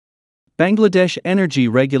Bangladesh Energy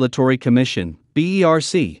Regulatory Commission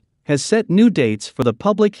 (BERC) has set new dates for the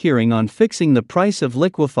public hearing on fixing the price of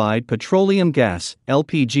liquefied petroleum gas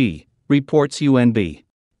 (LPG), reports UNB.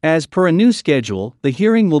 As per a new schedule, the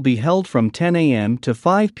hearing will be held from 10 a.m. to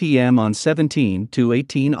 5 p.m. on 17 to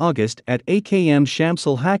 18 August at AKM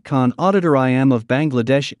Shamsul Haq Khan Auditor IM of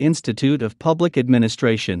Bangladesh Institute of Public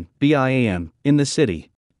Administration (BIAM) in the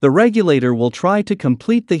city. The regulator will try to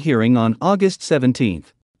complete the hearing on August 17.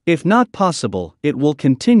 If not possible, it will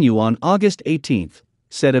continue on August 18,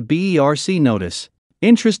 said a BERC notice.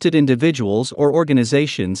 Interested individuals or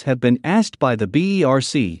organizations have been asked by the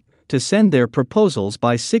BERC to send their proposals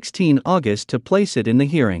by 16 August to place it in the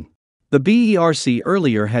hearing. The BERC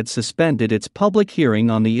earlier had suspended its public hearing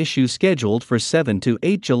on the issue scheduled for 7 to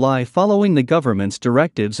 8 July following the government's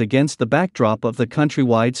directives against the backdrop of the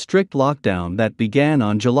countrywide strict lockdown that began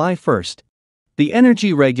on July 1. The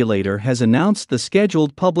energy regulator has announced the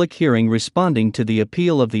scheduled public hearing responding to the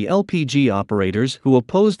appeal of the LPG operators who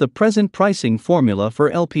oppose the present pricing formula for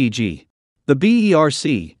LPG. The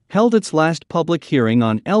BERC held its last public hearing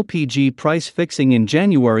on LPG price fixing in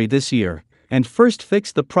January this year, and first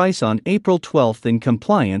fixed the price on April 12 in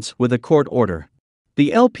compliance with a court order.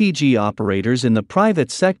 The LPG operators in the private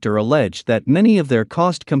sector alleged that many of their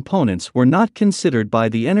cost components were not considered by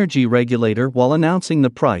the energy regulator while announcing the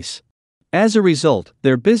price. As a result,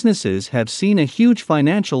 their businesses have seen a huge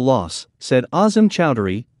financial loss, said Azam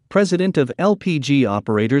Chowdhury, president of LPG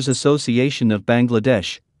Operators Association of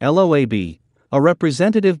Bangladesh, LOAB, a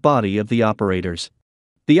representative body of the operators.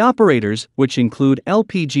 The operators, which include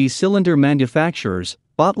LPG cylinder manufacturers,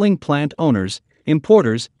 bottling plant owners,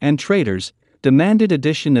 importers, and traders, demanded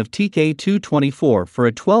addition of TK 224 for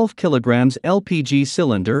a 12 kg LPG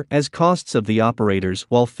cylinder as costs of the operators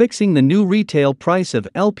while fixing the new retail price of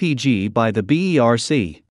LPG by the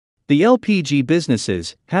BERC. The LPG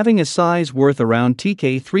businesses, having a size worth around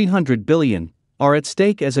TK 300 billion, are at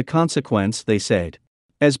stake as a consequence, they said.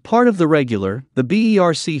 As part of the regular, the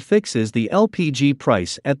BERC fixes the LPG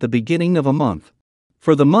price at the beginning of a month.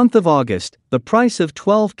 For the month of August, the price of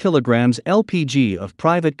 12 kg LPG of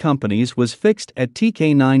private companies was fixed at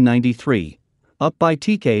TK 993, up by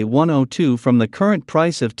TK 102 from the current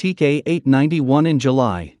price of TK 891 in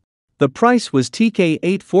July. The price was TK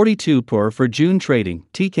 842 for June trading,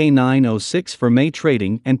 TK 906 for May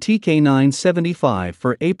trading, and TK 975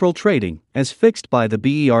 for April trading, as fixed by the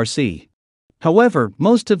BERC. However,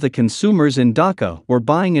 most of the consumers in Dhaka were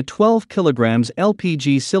buying a 12 kg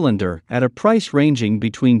LPG cylinder at a price ranging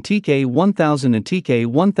between TK 1000 and TK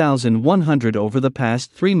 1100 over the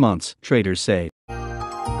past 3 months, traders say.